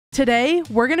Today,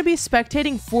 we're going to be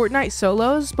spectating Fortnite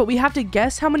solos, but we have to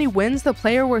guess how many wins the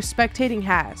player we're spectating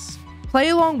has. Play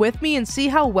along with me and see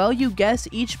how well you guess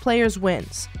each player's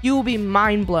wins. You will be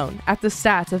mind blown at the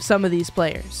stats of some of these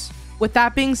players. With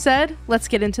that being said, let's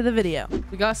get into the video.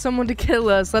 We got someone to kill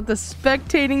us. Let the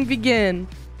spectating begin.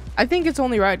 I think it's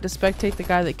only right to spectate the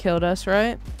guy that killed us,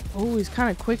 right? Oh, he's kind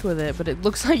of quick with it, but it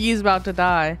looks like he's about to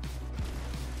die.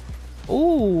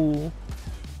 Ooh.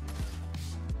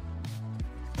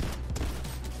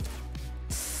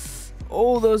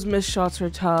 Oh, those missed shots are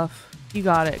tough. You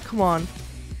got it. Come on.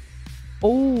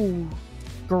 Oh,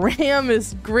 Graham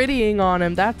is grittying on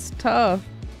him. That's tough.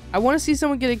 I want to see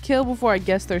someone get a kill before I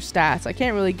guess their stats. I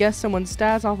can't really guess someone's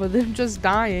stats off of them just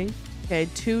dying. Okay,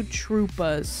 2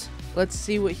 Troopas. Let's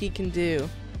see what he can do.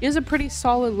 He has a pretty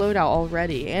solid loadout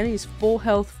already, and he's full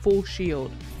health, full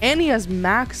shield. And he has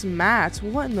max mats.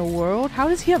 What in the world? How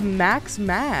does he have max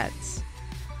mats?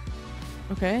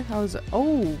 Okay, that was...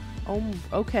 Oh,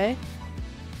 okay.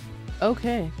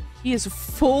 Okay. He is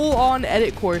full on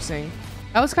edit coursing.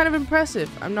 That was kind of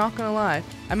impressive, I'm not gonna lie.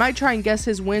 I might try and guess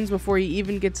his wins before he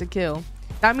even gets a kill.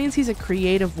 That means he's a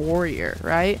creative warrior,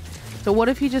 right? So what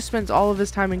if he just spends all of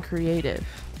his time in creative?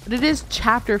 But it is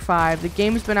chapter 5. The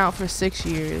game's been out for 6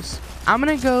 years. I'm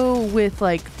gonna go with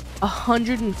like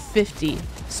 150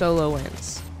 solo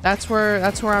wins. That's where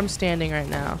I'm standing right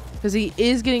now. Because he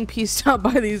is getting pieced up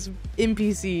by these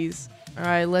NPCs. All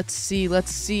right, let's see. What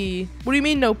do you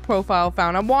mean no profile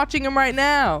found? I'm watching him right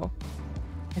now.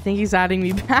 I think he's adding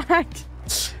me back.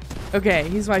 Okay,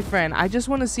 he's my friend. I just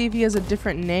want to see if he has a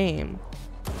different name.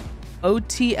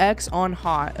 OTX on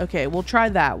hot. Okay, we'll try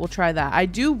that. I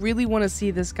do really want to see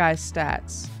this guy's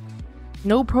stats.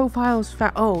 No profiles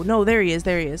found. Oh, no, there he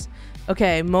is.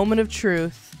 Okay, moment of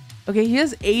truth. Okay, he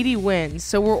has 80 wins,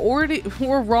 so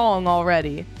we're wrong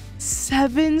already.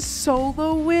 7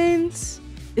 solo wins?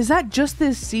 Is that just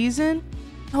this season?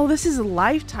 Oh, this is a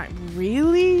lifetime.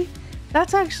 Really?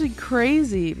 That's actually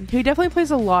crazy. He definitely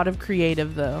plays a lot of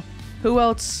creative though. Who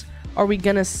else are we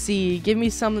gonna see? Give me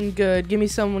someone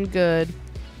good.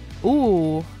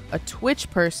 Ooh, a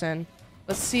Twitch person.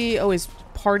 Let's see. Oh, he's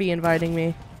party inviting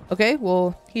me. Okay,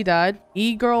 well, he died.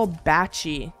 E-girl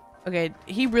Batchy. Okay,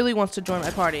 he really wants to join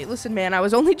my party. Listen, man, I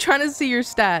was only trying to see your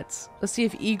stats. Let's see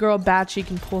if E-girl Batchy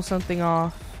can pull something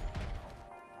off.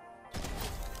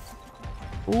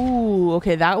 Ooh,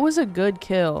 okay, that was a good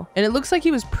kill. And it looks like he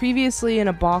was previously in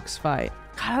a box fight.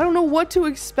 God, I don't know what to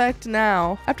expect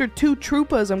now. After 2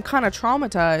 Troopas, I'm kind of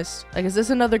traumatized. Like, is this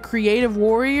another creative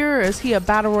warrior or is he a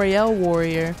battle royale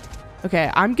warrior? Okay,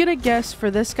 I'm gonna guess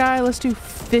for this guy, let's do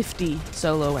 50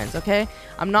 solo wins, okay?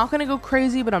 I'm not gonna go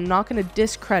crazy, but I'm not gonna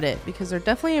discredit because they're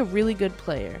definitely a really good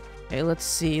player. Okay, let's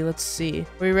see. Are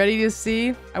we ready to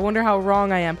see? I wonder how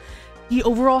wrong I am. He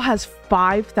overall has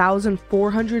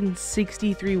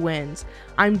 5,463 wins.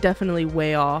 I'm definitely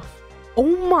way off.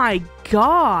 Oh my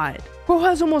god. Bro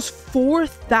has almost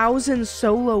 4,000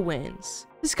 solo wins.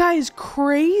 This guy is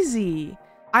crazy.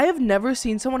 I have never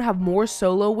seen someone have more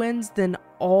solo wins than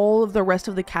all of the rest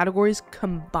of the categories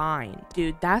combined.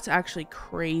 Dude, that's actually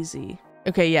crazy.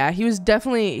 Okay, yeah, he's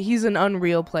an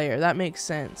unreal player. That makes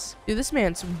sense. Dude, this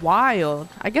man's wild.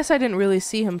 I guess I didn't really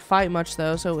see him fight much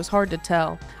though, so it was hard to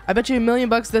tell. I bet you $1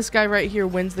 million this guy right here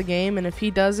wins the game, and if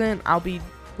he doesn't, I'll be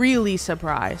really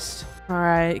surprised. All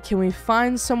right, can we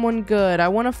find someone good? I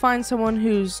want to find someone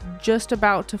who's just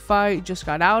about to fight, just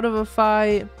got out of a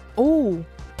fight. Oh,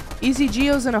 Easy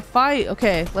Geo's in a fight.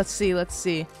 Okay, let's see.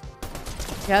 He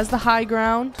has the high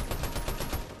ground.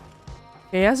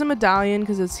 Okay, he has a medallion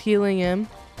because it's healing him.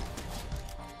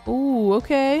 Ooh,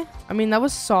 okay. I mean, that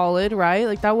was solid, right?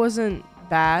 Like, that wasn't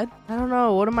bad. I don't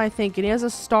know. What am I thinking? He has a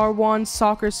Star Wars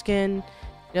soccer skin.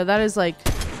 Yeah, that is, like,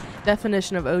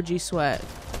 definition of OG sweat.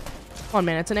 Come on,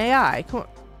 man. It's an AI. Come on.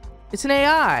 It's an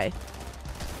AI.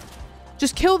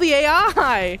 Just kill the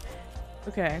AI.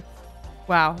 Okay.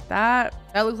 Wow. That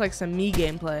looks like some me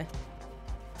gameplay.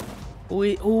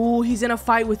 Ooh, he's in a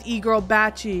fight with E-girl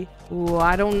Batchy. Ooh,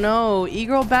 I don't know.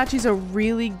 E-girl Batchy's a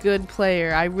really good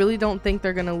player. I really don't think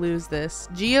they're gonna lose this.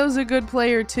 Geo's a good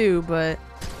player too, but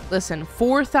listen,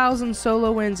 4,000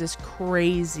 solo wins is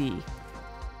crazy.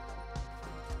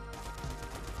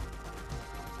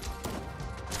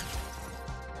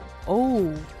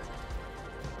 Oh.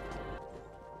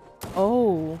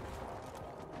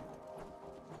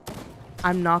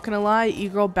 I'm not gonna lie,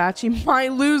 E-girl Batchy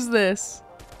might lose this.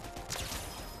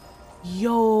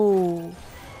 Yo.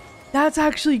 That's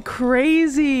actually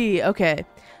crazy. Okay,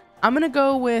 I'm gonna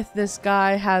go with this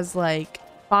guy has like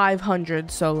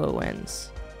 500 solo wins.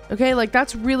 Okay, like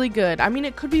that's really good. I mean,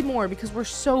 it could be more because we're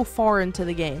so far into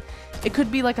the game. It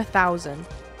could be like 1,000.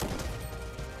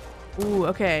 Ooh,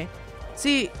 okay.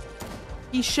 See,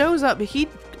 he shows up. He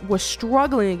was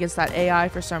struggling against that AI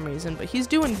for some reason, but he's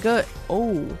doing good.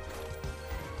 Oh.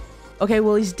 Okay,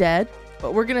 well, he's dead,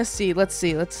 but we're gonna see. Let's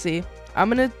see. I'm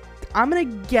gonna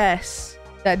guess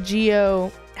that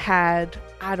Geo had,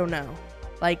 I don't know,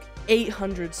 like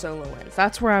 800 solo wins.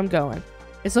 That's where I'm going.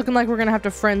 It's looking like we're gonna have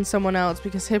to friend someone else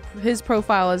because his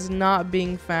profile is not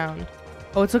being found.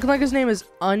 Oh, it's looking like his name is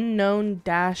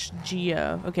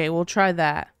unknown-geo. Okay, we'll try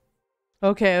that.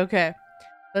 Okay.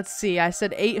 Let's see. I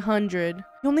said 800.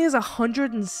 He only has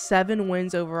 107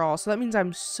 wins overall, so that means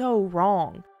I'm so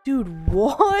wrong. Dude,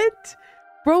 what?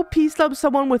 Bro pieced up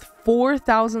someone with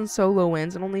 4,000 solo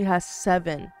wins and only has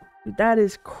 7. Dude, that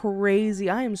is crazy.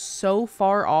 I am so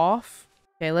far off.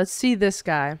 Okay, let's see this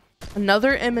guy.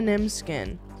 Another Eminem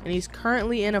skin, and he's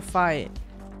currently in a fight.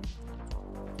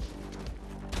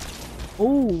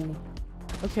 Oh,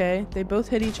 okay. They both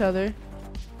hit each other.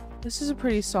 This is a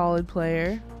pretty solid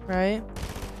player, right?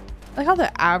 I like how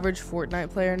the average Fortnite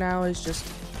player now is just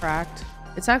cracked.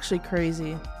 It's actually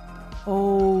crazy.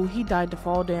 Oh, he died to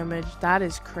fall damage. That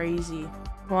is crazy.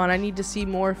 Come on, I need to see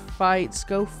more fights.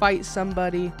 Go fight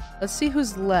somebody. Let's see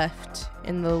who's left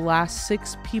in the last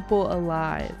 6 people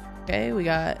alive. Okay, we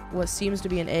got what seems to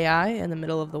be an AI in the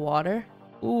middle of the water.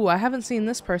 Ooh, I haven't seen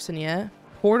this person yet.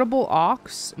 Portable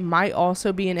Ox might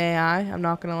also be an AI, I'm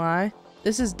not gonna lie.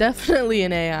 This is definitely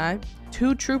an AI.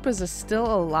 2 Troopers is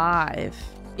still alive.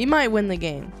 He might win the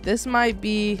game. This might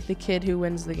be the kid who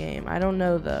wins the game. I don't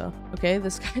know though. Okay,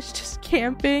 this guy's just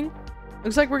camping.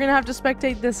 Looks like we're gonna have to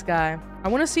spectate this guy. I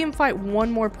want to see him fight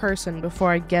one more person before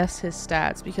I guess his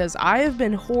stats because I have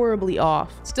been horribly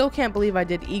off. Still can't believe I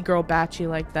did E-Girl Batchy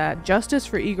like that. Justice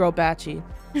for E-Girl Batchy.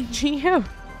 Geo.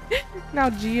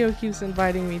 Now Geo keeps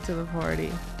inviting me to the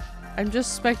party. I'm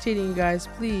just spectating you guys,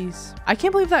 please. I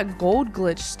can't believe that gold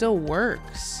glitch still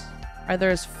works. Alright,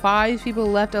 there's 5 people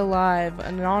left alive.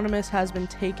 Anonymous has been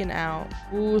taken out.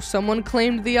 Ooh, someone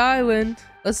claimed the island.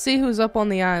 Let's see who's up on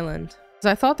the island.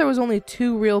 I thought there was only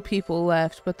 2 real people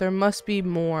left, but there must be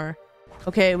more.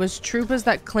 Okay, it was Troopers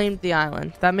that claimed the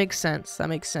island. That makes sense.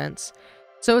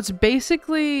 So it's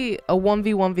basically a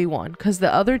 1v1v1 because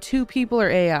the other 2 people are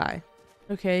AI.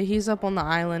 Okay, he's up on the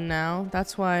island now.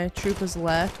 That's why Troopers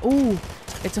left. Ooh,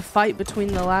 it's a fight between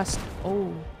the last...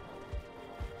 Oh,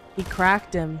 he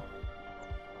cracked him.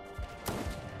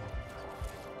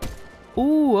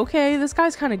 Ooh, okay, this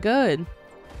guy's kind of good.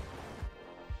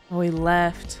 Oh, he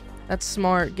left. That's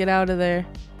smart. Get out of there.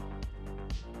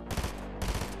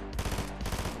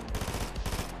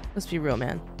 Let's be real,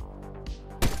 man.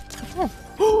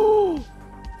 Oh.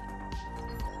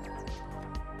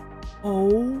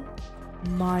 Oh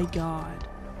my god.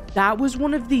 That was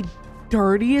one of the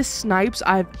dirtiest snipes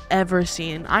I've ever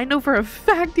seen. I know for a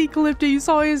fact he clipped it. You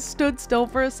saw he stood still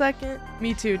for a second.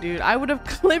 Me too, dude. I would have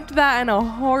clipped that in a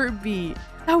heartbeat.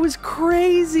 That was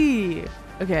crazy.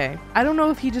 Okay, I don't know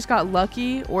if he just got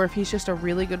lucky or if he's just a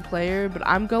really good player, but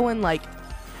I'm going like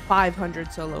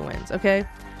 500 solo wins, okay?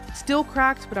 Still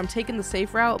cracked, but I'm taking the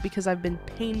safe route because I've been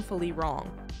painfully wrong.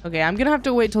 Okay, I'm gonna have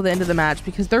to wait till the end of the match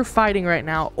because they're fighting right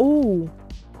now. Oh!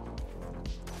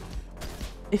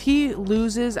 If he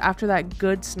loses after that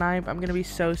good snipe, I'm gonna be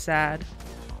so sad.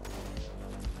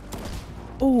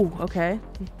 Oh, okay.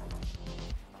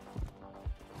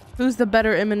 Who's the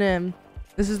better Eminem?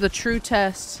 This is the true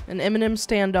test, an Eminem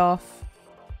standoff.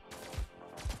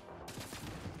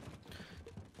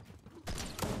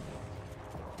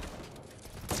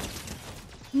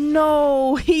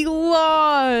 No, he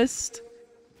lost.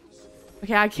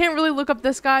 Okay, I can't really look up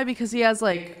this guy because he has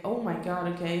like, oh my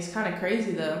god, okay, he's kind of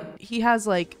crazy though. He has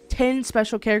like 10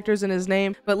 special characters in his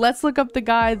name, but let's look up the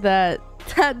guy that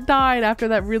died after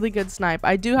that really good snipe.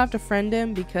 I do have to friend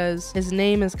him because his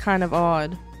name is kind of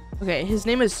odd. Okay, his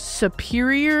name is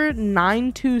Superior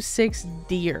 926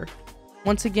 Deer.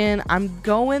 Once again, I'm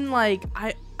going like,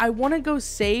 I want to go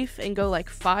safe and go like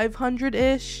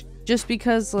 500-ish just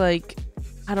because like,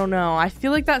 I don't know. I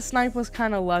feel like that snipe was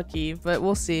kind of lucky, but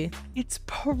we'll see. It's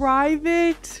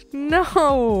private.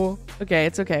 No. Okay,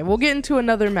 it's okay. We'll get into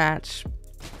another match.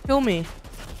 Kill me.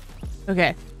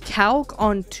 Okay. Calc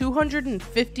on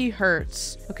 250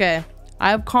 hertz. Okay. I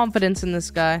have confidence in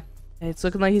this guy. It's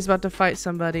looking like he's about to fight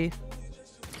somebody.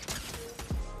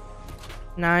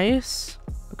 Nice.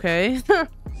 Okay.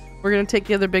 We're gonna take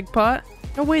the other big pot.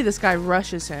 No way this guy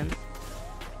rushes him.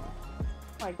 Oh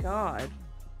my god.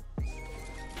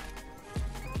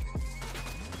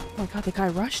 Oh my god, the guy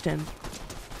rushed him.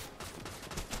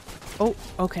 Oh,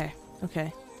 okay.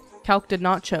 Okay. Calc did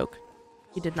not choke.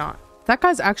 He did not. That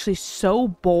guy's actually so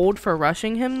bold for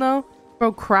rushing him though.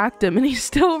 Bro cracked him and he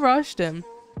still rushed him.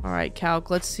 All right, Calc,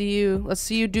 let's see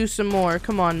you do some more.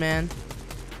 Come on, man.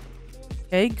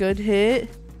 Okay, good hit.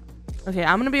 Okay,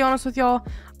 I'm gonna be honest with y'all.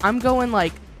 I'm going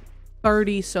like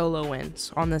 30 solo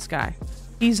wins on this guy.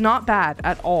 He's not bad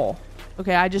at all.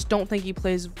 Okay, I just don't think he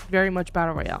plays very much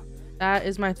Battle Royale. That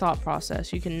is my thought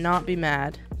process. You cannot be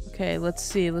mad. Okay, let's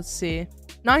see.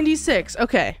 96.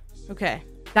 Okay.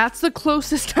 That's the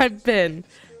closest I've been.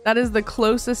 That is the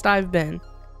closest I've been.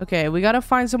 Okay, we gotta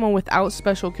find someone without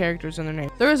special characters in their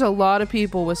name. There is a lot of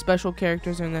people with special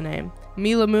characters in their name.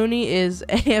 Mila Mooney is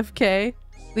AFK.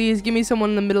 Please give me someone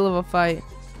in the middle of a fight.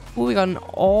 Ooh, we got an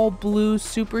all blue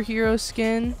superhero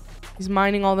skin. He's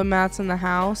mining all the mats in the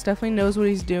house. Definitely knows what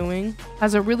he's doing.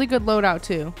 Has a really good loadout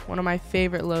too. One of my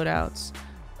favorite loadouts.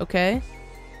 Okay.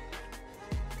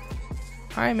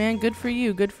 All right, man. Good for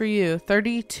you.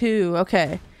 32.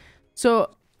 Okay. So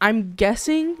I'm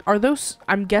guessing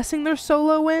they're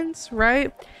solo wins,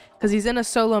 right? Because he's in a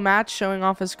solo match showing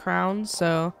off his crown.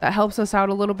 So that helps us out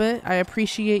a little bit. I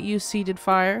appreciate you, Seeded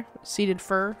Fur.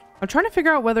 I'm trying to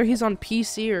figure out whether he's on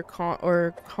PC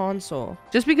or console.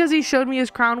 Just because he showed me his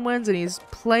crown wins and he's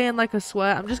playing like a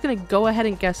sweat, I'm just gonna go ahead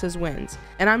and guess his wins.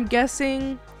 And I'm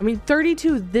guessing,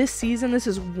 32 this season. This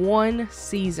is one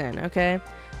season, okay?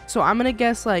 So I'm gonna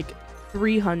guess like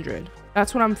 300.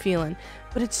 That's what I'm feeling.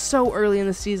 But it's so early in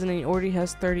the season and he already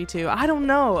has 32. I don't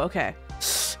know. Okay.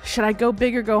 Should I go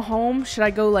big or go home? Should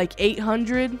I go like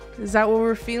 800? Is that what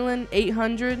we're feeling?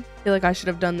 800? I feel like I should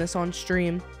have done this on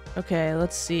stream. Okay,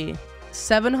 let's see.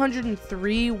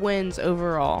 703 wins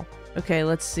overall. Okay,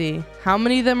 let's see. How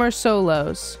many of them are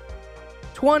solos?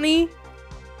 20?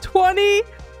 20?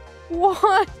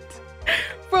 What?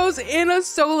 Bro's in a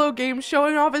solo game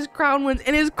showing off his crown wins,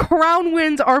 and his crown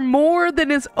wins are more than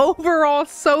his overall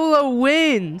solo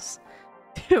wins.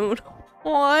 Dude,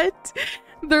 what?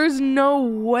 There's no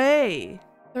way.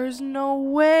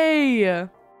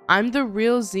 I'm the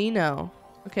real Xeno.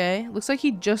 Okay, looks like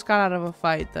he just got out of a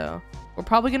fight though. We're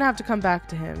probably gonna have to come back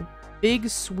to him. Big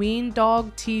Sween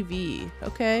Dog TV.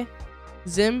 Okay.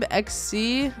 Zimb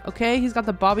XC. Okay, he's got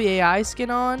the Bobby AI skin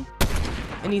on.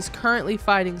 And he's currently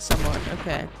fighting someone.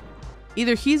 Okay.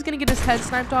 Either he's gonna get his head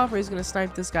sniped off or he's gonna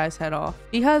snipe this guy's head off.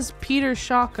 He has Peter's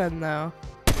shotgun though.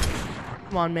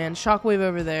 Come on, man. Shockwave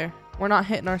over there. We're not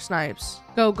hitting our snipes.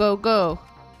 Go, go, go.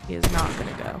 He is not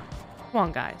gonna go. Come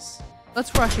on, guys.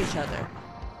 Let's rush each other.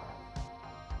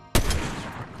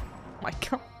 Oh my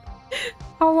god.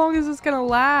 How long is this gonna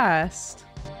last?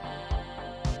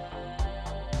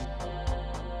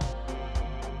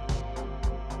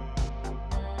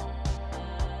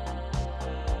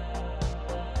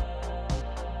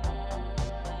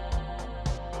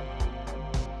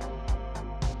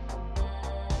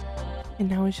 And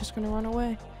now he's just gonna run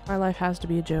away. My life has to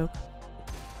be a joke.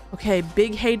 Okay,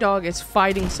 Big Hey Dog is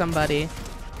fighting somebody.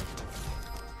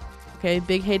 Okay,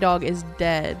 Big Hey Dog is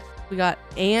dead. We got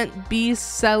Aunt B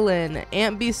Sellin.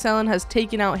 Aunt B Sellin has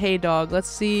taken out Hey Dog. Let's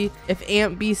see if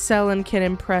Aunt B Sellin can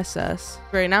impress us.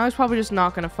 Great, now he's probably just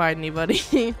not gonna fight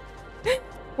anybody.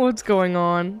 What's going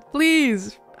on?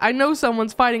 Please, I know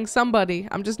someone's fighting somebody.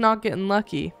 I'm just not getting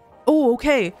lucky. Oh,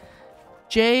 okay.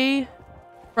 Jay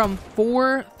from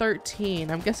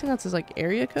 413. I'm guessing that's his like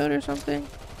area code or something.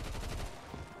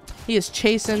 He is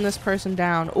chasing this person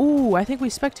down. Ooh, I think we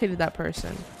spectated that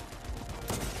person.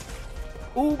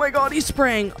 Oh my god, he's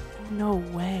spraying. No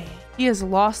way. He has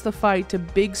lost the fight to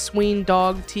Big Sween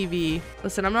Dog TV.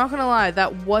 Listen, I'm not gonna lie,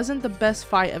 that wasn't the best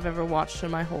fight I've ever watched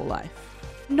in my whole life.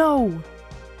 No,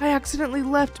 I accidentally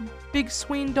left Big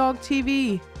Sween Dog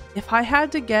TV. If I had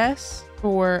to guess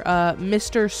for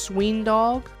Mr. Sween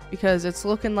Dog, because it's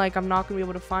looking like I'm not gonna be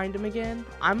able to find him again,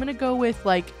 I'm gonna go with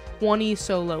like 20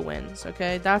 solo wins.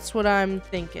 Okay, that's what I'm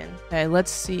thinking. Okay,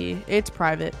 let's see. It's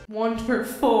private.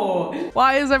 Wonderful.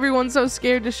 Why is everyone so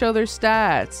scared to show their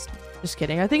stats? Just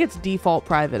kidding. I think it's default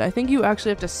private. I think you actually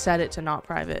have to set it to not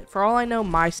private. For all I know,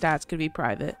 my stats could be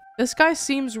private. This guy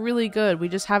seems really good. We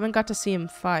just haven't got to see him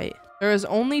fight. There is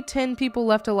only 10 people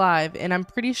left alive, and I'm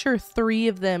pretty sure 3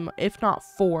 of them, if not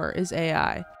 4, is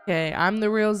AI. Okay, I'm the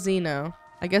real Xeno.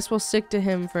 I guess we'll stick to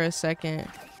him for a second.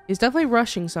 He's definitely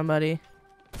rushing somebody.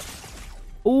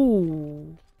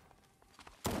 Ooh.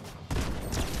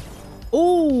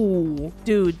 Ooh.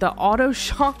 Dude, the auto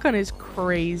shotgun is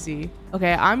crazy.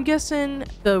 Okay, I'm guessing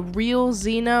the real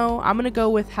Xeno, I'm gonna go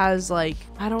with has like,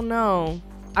 I don't know.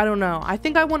 I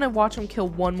think I want to watch him kill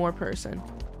one more person.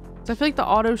 So I feel like the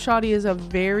auto shotty is a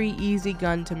very easy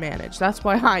gun to manage. That's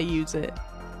why I use it.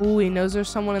 Ooh, he knows there's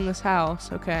someone in this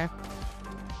house. Okay.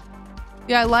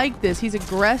 Yeah, I like this. He's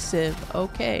aggressive.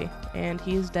 Okay. And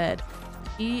he's dead.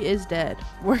 He is dead.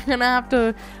 We're gonna have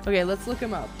to... Okay, let's look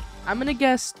him up. I'm gonna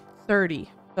guess 30.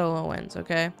 solo wins.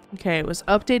 Okay, it was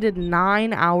updated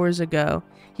 9 hours ago.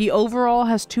 He overall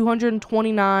has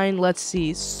 229. Let's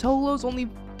see, solos only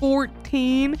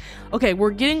 14. Okay,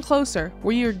 we're getting closer.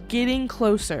 We are getting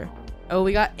closer. Oh,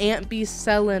 we got Aunt B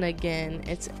selling again.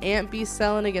 It's Aunt B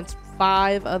selling against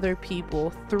 5 other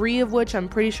people, 3 of which I'm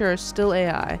pretty sure are still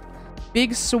AI.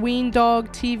 Big Sween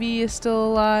Dog TV is still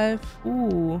alive.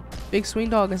 Ooh, Big Sween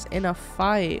Dog is in a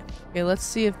fight. Okay, let's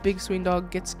see if Big Sween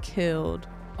Dog gets killed.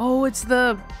 Oh, it's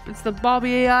the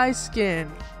Bobby AI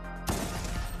skin.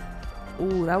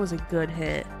 Ooh, that was a good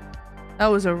hit. That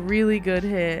was a really good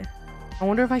hit. I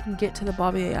wonder if I can get to the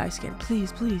Bobby AI skin.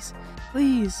 Please, please,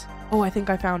 please. Oh, I think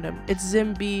I found him. It's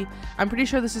Zim B. I'm pretty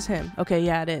sure this is him. Okay,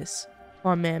 yeah, it is.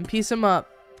 Come on, man. Piece him up.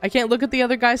 I can't look at the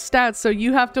other guy's stats, so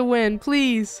you have to win,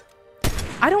 please.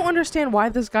 I don't understand why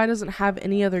this guy doesn't have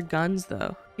any other guns,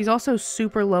 though. He's also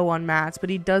super low on mats, but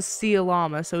he does see a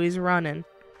llama, so he's running.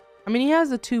 I mean, he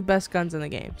has the 2 best guns in the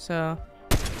game, so...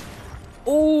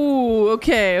 Oh,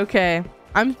 okay.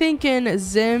 I'm thinking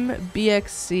Zim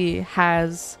BXC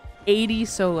has 80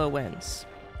 solo wins.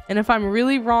 And if I'm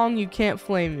really wrong, you can't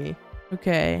flame me.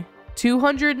 Okay,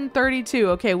 232.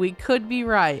 Okay, we could be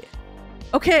right.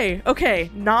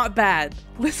 Okay, not bad.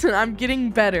 Listen, I'm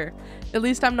getting better. At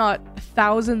least I'm not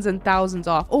thousands and thousands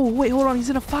off. Oh, wait, hold on. He's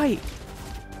in a fight.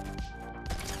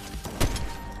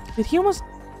 Did he almost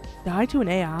die to an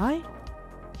AI? All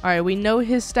right, we know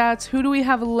his stats. Who do we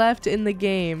have left in the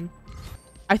game?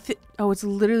 Oh, it's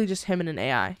literally just him and an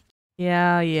AI.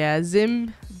 Yeah.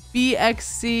 Zim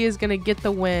BXC is gonna get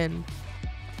the win.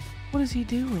 What is he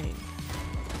doing?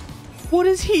 What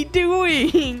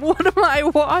am I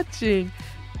watching?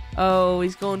 Oh,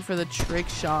 he's going for the trick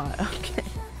shot. Okay.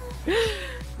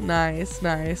 Nice.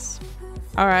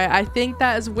 All right, I think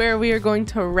that is where we are going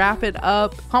to wrap it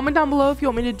up. Comment down below if you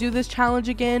want me to do this challenge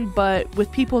again, but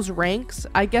with people's ranks.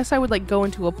 I guess I would like go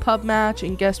into a pub match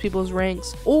and guess people's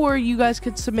ranks, or you guys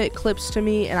could submit clips to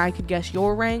me and I could guess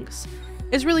your ranks.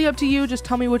 It's really up to you. Just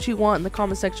tell me what you want in the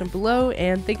comment section below,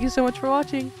 and thank you so much for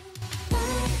watching.